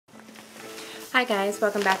Hi guys,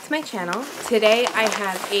 welcome back to my channel. Today I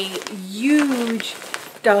have a huge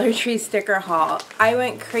Dollar Tree sticker haul. I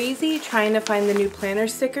went crazy trying to find the new planner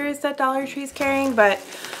stickers that Dollar Tree's carrying, but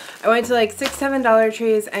I went to like 6-7 Dollar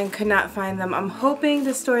Trees and could not find them. I'm hoping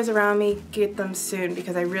the stores around me get them soon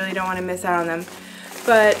because I really don't want to miss out on them.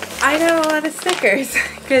 But I got a lot of stickers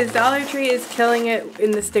because Dollar Tree is killing it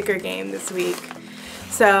in the sticker game this week.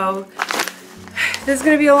 So this is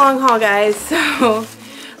going to be a long haul, guys, so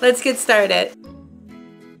let's get started.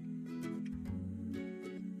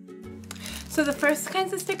 So the first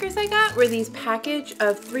kinds of stickers I got were these package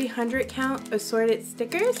of 300 count assorted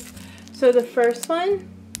stickers. So the first one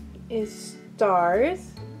is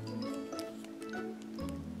stars. I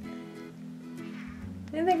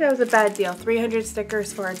didn't think that was a bad deal. 300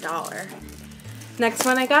 stickers for $1. Next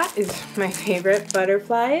one I got is my favorite,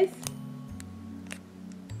 butterflies.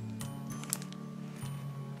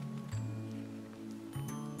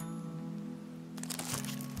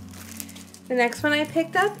 The next one I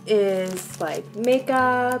picked up is like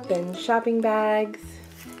makeup and shopping bags.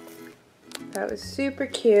 That was super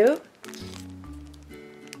cute.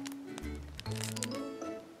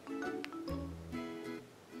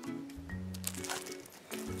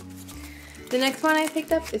 The next one I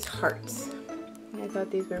picked up is hearts. I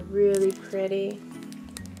thought these were really pretty.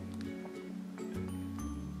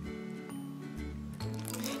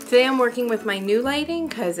 Today I'm working with my new lighting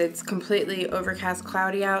because it's completely overcast,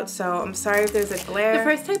 cloudy out, so I'm sorry if there's a glare. The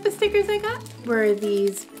first type of stickers I got were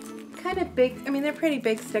these kind of big, they're pretty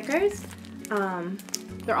big stickers.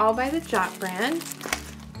 They're all by the Jot brand.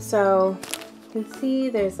 So you can see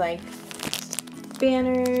there's like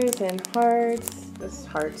banners and hearts, this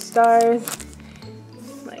heart stars,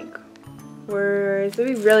 like words.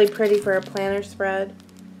 It'd be really pretty for a planner spread.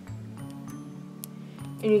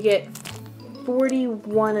 And you get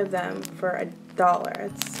 41 of them for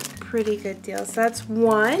 $1. It's a pretty good deal. So that's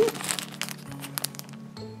one.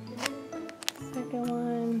 Second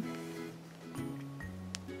one.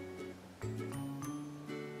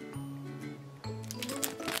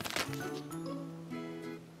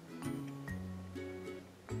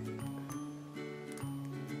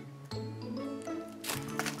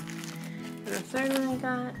 And the third one I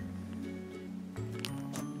got.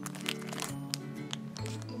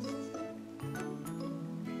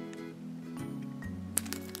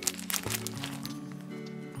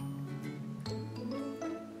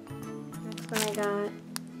 I got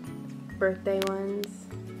birthday ones.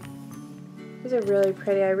 These are really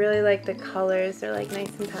pretty. I really like the colors. They're like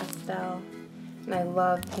nice and pastel. And I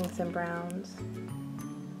love pinks and browns.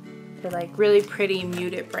 They're like really pretty,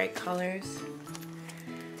 muted, bright colors.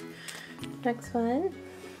 Next one.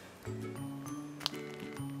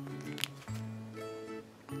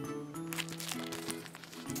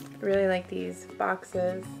 I really like these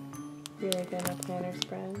boxes. Really good in a planner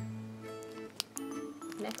spread.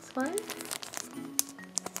 Next one.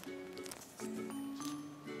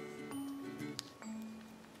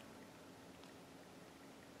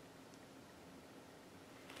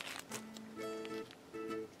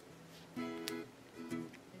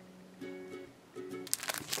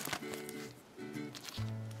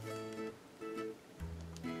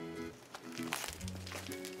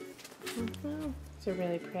 These are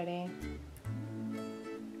really pretty.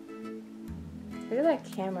 Look at that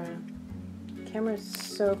camera. The camera's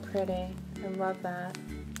so pretty. I love that.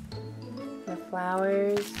 The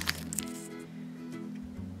flowers.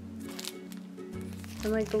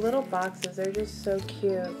 And like the little boxes, they're just so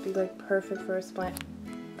cute. It'd be like perfect for a planner.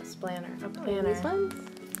 These ones.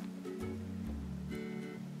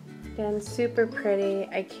 Again, super pretty.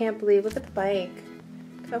 I can't believe, look at the bike.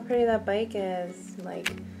 Look how pretty that bike is.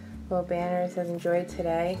 Like little banner says enjoy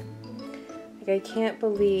today. Like I can't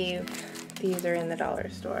believe these are in the dollar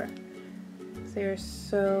store. They are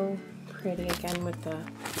so pretty. Again with the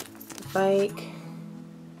bike.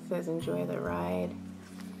 It says enjoy the ride.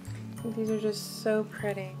 I think these are just so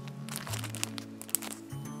pretty.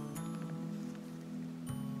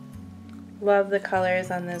 Love the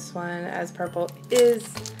colors on this one, as purple is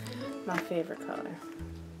my favorite color.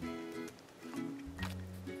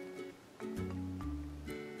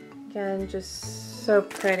 Again, just so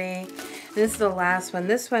pretty. And this is the last one.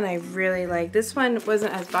 This one I really like. This one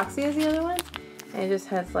wasn't as boxy as the other one. And it just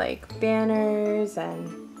has like banners and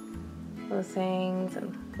little things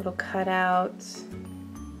and little cutouts.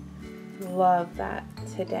 Love that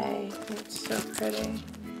today. It's so pretty.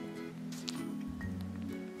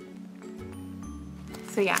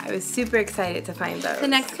 So yeah, I was super excited to find those. The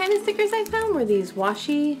next kind of stickers I found were these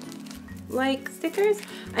washi like stickers.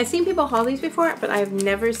 I've seen people haul these before, but I've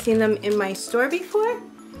never seen them in my store before.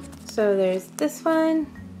 So there's this one,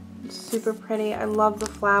 It's super pretty. I love the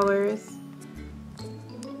flowers.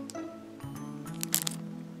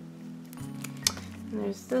 And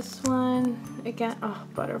there's this one. Again, oh,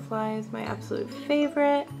 butterflies, my absolute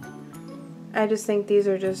favorite. I just think these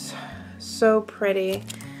are just so pretty.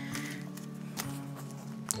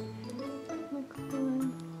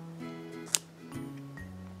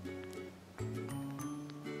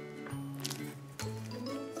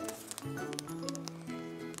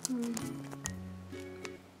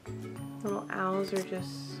 Little owls are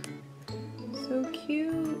just so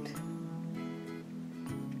cute.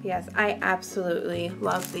 Yes, I absolutely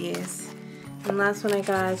love these. And last one I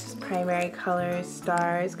got is just primary colors,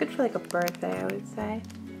 stars. Good for like a birthday, I would say.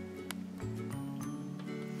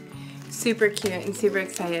 Super cute and super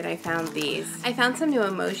excited I found these. I found some new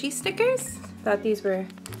emoji stickers. Thought these were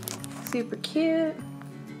super cute.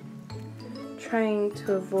 Trying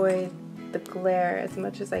to avoid the glare as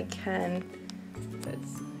much as I can. But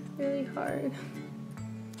it's really hard.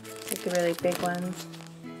 Like the really big ones.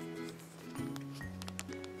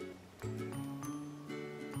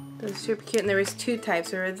 Those are super cute, and there was two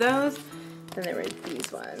types. There were those, and there were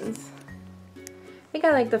these ones. I think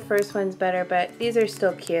I like the first ones better, but these are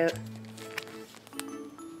still cute.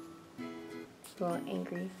 Little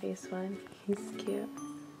angry face one. He's cute.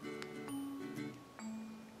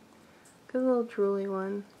 Good little drooly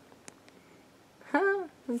one.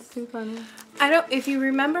 That's too funny. If you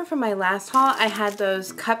remember from my last haul, I had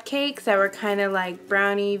those cupcakes that were kind of like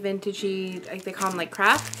brownie, vintagey, like they call them like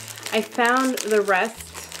craft. I found the rest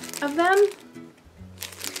of them.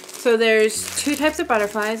 So there's two types of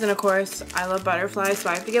butterflies, and of course I love butterflies, so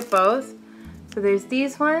I have to get both. So there's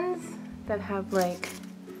these ones that have like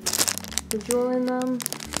the jewel in them.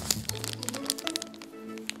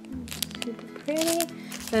 Super pretty.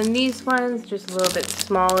 Then these ones just a little bit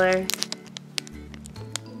smaller.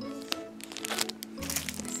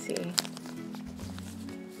 Let's see.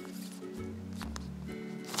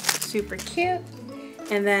 Super cute.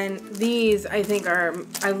 And then these, I think are,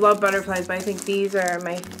 I love butterflies, but I think these are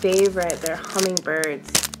my favorite. They're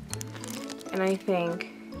hummingbirds. And I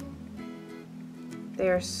think they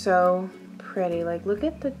are so pretty. Like, look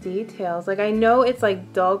at the details. Like, I know it's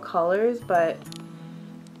like dull colors, but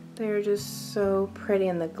they're just so pretty.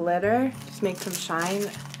 And the glitter just makes them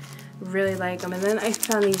shine. Really like them. And then I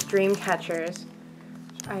found these dream catchers,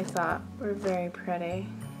 which I thought were very pretty.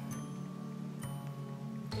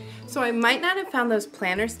 So I might not have found those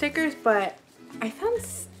planner stickers, but I found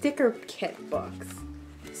sticker kit books.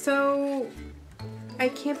 So I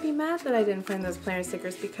can't be mad that I didn't find those planner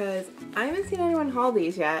stickers because I haven't seen anyone haul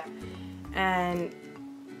these yet. And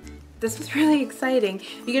this was really exciting.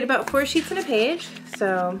 You get about 4 sheets in a page.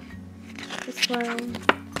 So this one.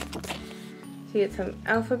 So you get some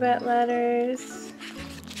alphabet letters.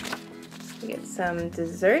 You get some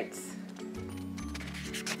desserts.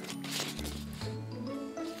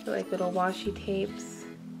 Like little washi tapes.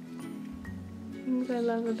 Things I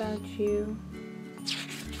love about you.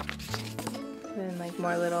 And then like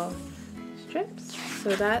more little strips.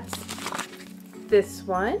 So that's this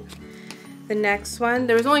one. The next one,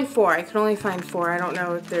 there was only 4. I could only find 4. I don't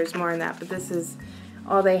know if there's more than that, but this is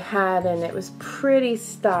all they had, and it was pretty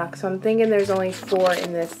stock. So I'm thinking there's only 4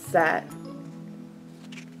 in this set.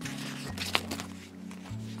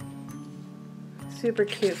 Super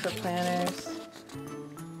cute for planners.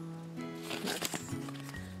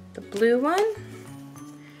 Blue one,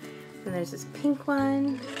 and there's this pink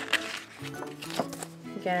one.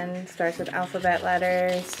 Again, starts with alphabet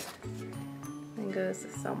letters, and goes to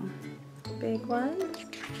some big ones.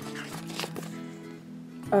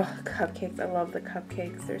 Oh, cupcakes! I love the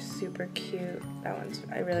cupcakes. They're super cute. That one's,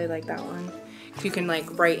 I really like that one. So you can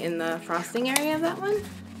like write in the frosting area of that one.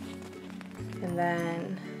 And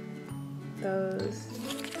then those.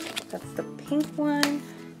 That's the pink one.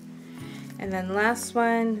 And then last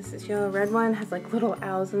one, this is yellow red one, has like little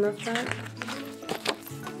owls in the front.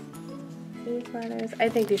 These letters. I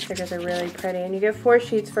think these stickers are really pretty, and you get 4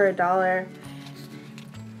 sheets for $1.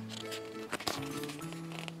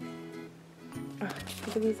 Oh,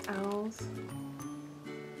 look at these owls.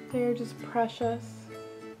 They're just precious.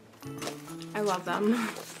 I love them.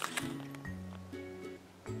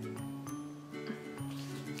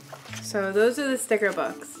 So those are the sticker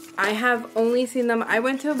books. I have only seen them, I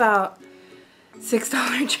went to about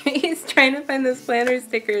 $6 trays trying to find those planner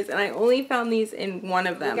stickers, and I only found these in one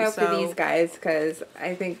of them. Look out for these guys, because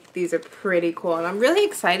I think these are pretty cool, and I'm really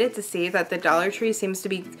excited to see that the Dollar Tree seems to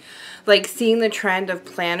be like seeing the trend of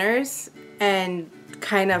planners and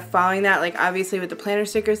kind of following that, like obviously with the planner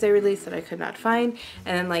stickers they released that I could not find,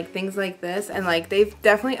 and then like things like this, and like they've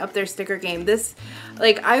definitely upped their sticker game. This,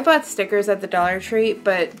 like, I bought stickers at the Dollar Tree,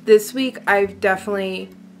 but this week I've definitely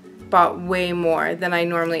bought way more than I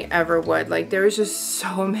normally ever would. Like, there was just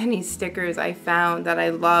so many stickers I found that I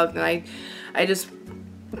loved, and I just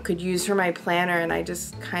could use for my planner, and I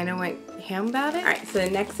just kind of went ham about it. Alright, so the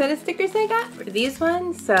next set of stickers I got were these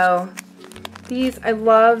ones. So these, I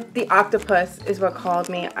love the octopus is what called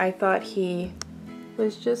me. I thought he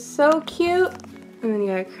was just so cute. And then you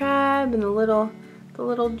got a crab and the little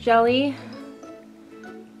jelly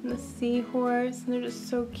and the seahorse, and they're just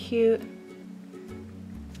so cute.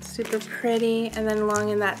 Super pretty. And then along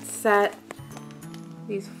in that set,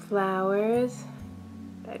 these flowers.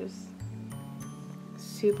 I just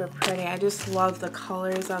super pretty. I just love the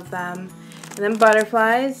colors of them. And then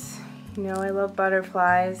butterflies. You know I love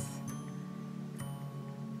butterflies.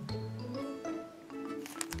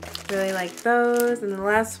 Really like those. And the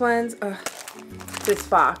last ones, this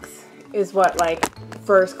fox is what like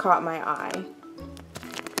first caught my eye.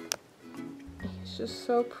 It's just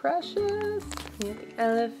so precious. You have the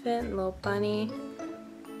elephant, little bunny.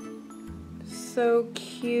 So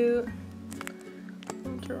cute.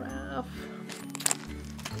 Little giraffe.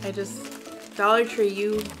 Dollar Tree,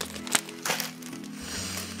 you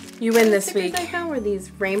win this week. I found were these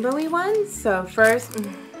rainbowy ones. So first,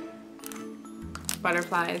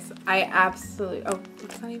 butterflies. I absolutely,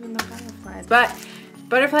 it's not even the butterflies, but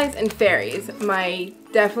butterflies and fairies.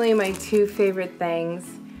 Definitely my two favorite things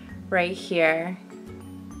right here.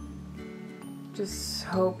 Just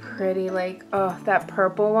so pretty. Like, oh, that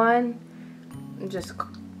purple one just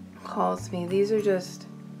calls me. These are just,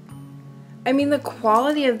 I mean, the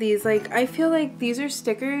quality of these, like, I feel like these are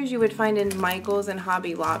stickers you would find in Michael's and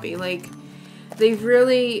Hobby Lobby. Like, they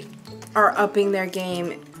really are upping their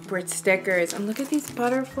game with stickers. And look at these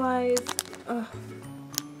butterflies. Oh,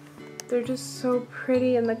 they're just so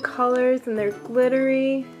pretty, and the colors, and they're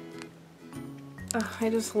glittery. Oh, I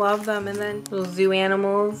just love them. And then little zoo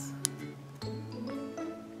animals.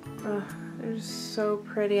 Oh, they're just so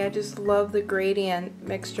pretty. I just love the gradient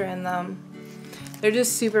mixture in them. They're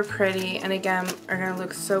just super pretty, and again, are gonna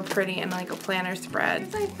look so pretty in like a planner spread.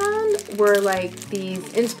 I found were like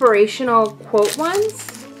these inspirational quote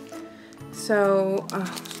ones. So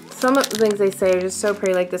some of the things they say are just so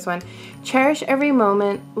pretty, like this one. Cherish every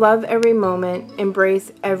moment, love every moment,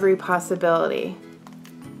 embrace every possibility.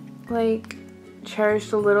 Like,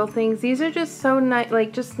 cherish the little things. These are just so nice,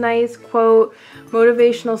 like just nice quote,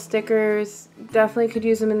 motivational stickers. Definitely could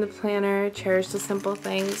use them in the planner. Cherish the simple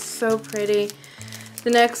things. So pretty. The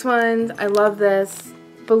next one, I love this.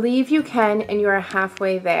 Believe you can, and you are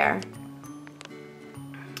halfway there.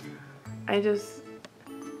 I just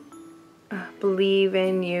believe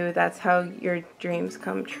in you. That's how your dreams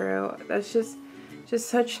come true. That's just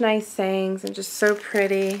such nice sayings, and just so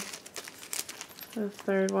pretty. The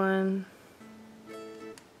third one.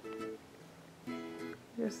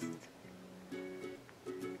 Just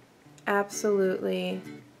absolutely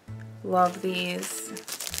love these.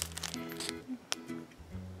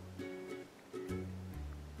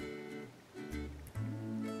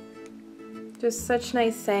 Just such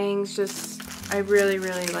nice sayings. Just, I really,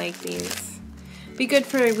 really like these. Be good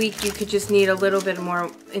for a week. You could just need a little bit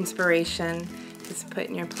more inspiration. Just put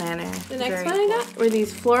in your planner. The next one I got were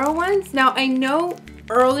these floral ones. Now I know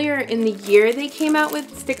earlier in the year they came out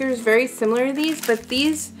with stickers very similar to these, but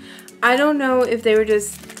these, I don't know if they were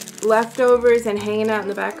just leftovers and hanging out in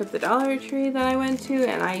the back of the Dollar Tree that I went to,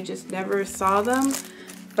 and I just never saw them.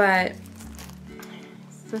 But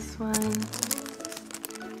it's this one.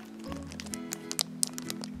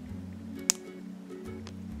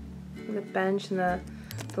 The bench and the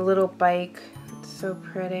little bike. It's so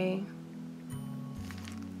pretty.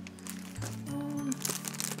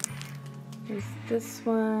 There's this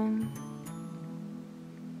one.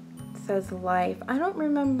 It says life. I don't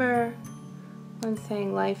remember one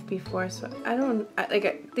saying life before, so I don't,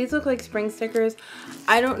 these look like spring stickers.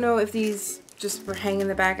 I don't know if these just were hanging in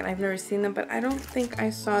the back and I've never seen them, but I don't think I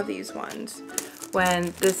saw these ones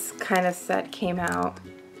when this kind of set came out.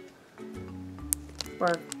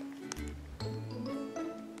 Or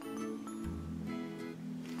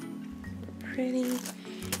pretty.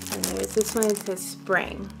 Anyways, this one says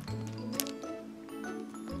spring.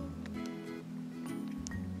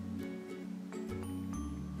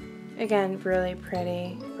 Again, really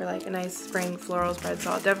pretty for like a nice spring floral spread,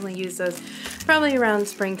 so I'll definitely use those probably around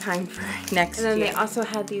springtime for next year. And then they also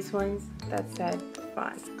had these ones that said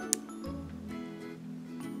fun.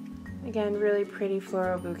 Again, really pretty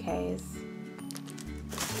floral bouquets.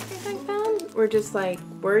 I found were just like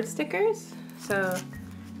word stickers. So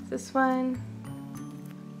this one,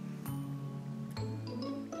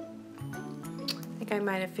 I think I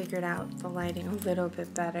might have figured out the lighting a little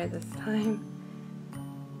bit better this time.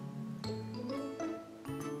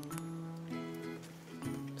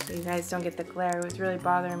 So you guys don't get the glare. It was really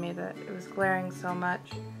bothering me that it was glaring so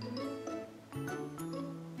much.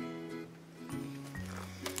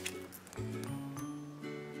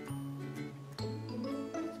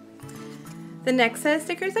 The next set of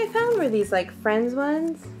stickers I found were these like Friends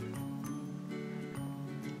ones.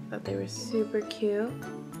 Thought they were super cute.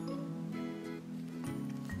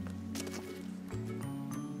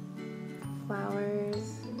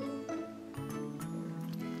 Flowers.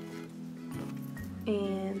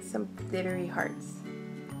 And some glittery hearts.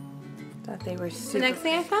 Thought they were super. The next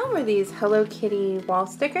thing I found were these Hello Kitty wall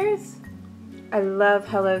stickers. I love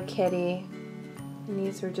Hello Kitty. And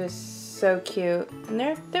these were just so cute, and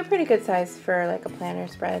they're pretty good size for like a planner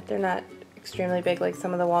spread. They're not extremely big like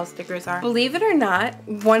some of the wall stickers are. Believe it or not,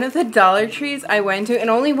 one of the Dollar Trees I went to,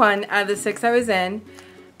 and only one out of the 6 I was in,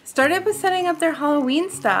 started with setting up their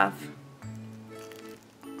Halloween stuff.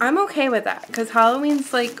 I'm okay with that because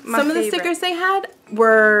Halloween's like my favorite. Some of the stickers they had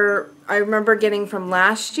were, I remember getting from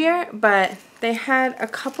last year, but they had a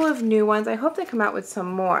couple of new ones. I hope they come out with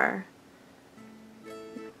some more.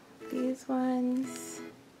 These ones.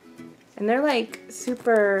 And they're like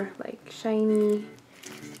super like shiny.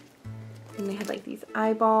 And they had like these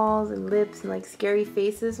eyeballs and lips and like scary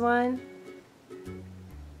faces one.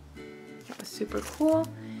 That was super cool.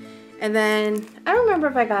 And then I don't remember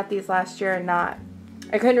if I got these last year or not.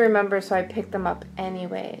 I couldn't remember, so I picked them up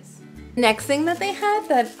anyways. Next thing that they had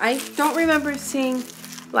that I don't remember seeing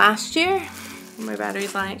last year, my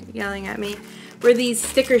battery's yelling at me, were these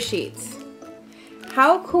sticker sheets.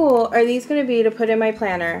 How cool are these going to be to put in my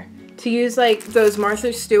planner? To use like those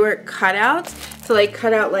Martha Stewart cutouts to like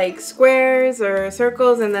cut out like squares or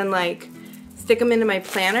circles and then like stick them into my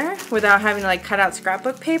planner without having to like cut out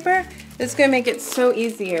scrapbook paper. It's gonna make it so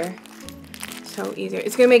easier. So easier.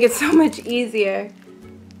 It's gonna make it so much easier.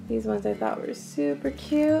 These ones I thought were super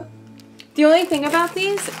cute. The only thing about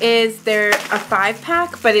these is they're a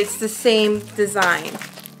 5-pack, but it's the same design.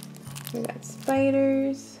 We got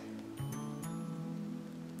spiders.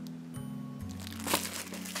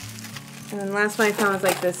 And then last one I found was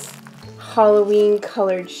like this Halloween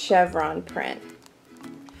colored chevron print.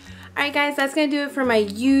 Alright guys, that's going to do it for my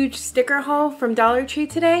huge sticker haul from Dollar Tree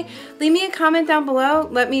today. Leave me a comment down below.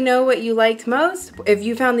 Let me know what you liked most, if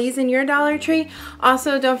you found these in your Dollar Tree.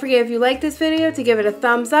 Also, don't forget if you like this video to give it a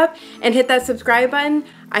thumbs up and hit that subscribe button.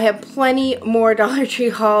 I have plenty more Dollar Tree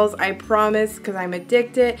hauls, I promise, because I'm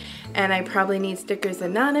addicted and I probably need Stickers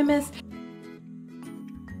Anonymous.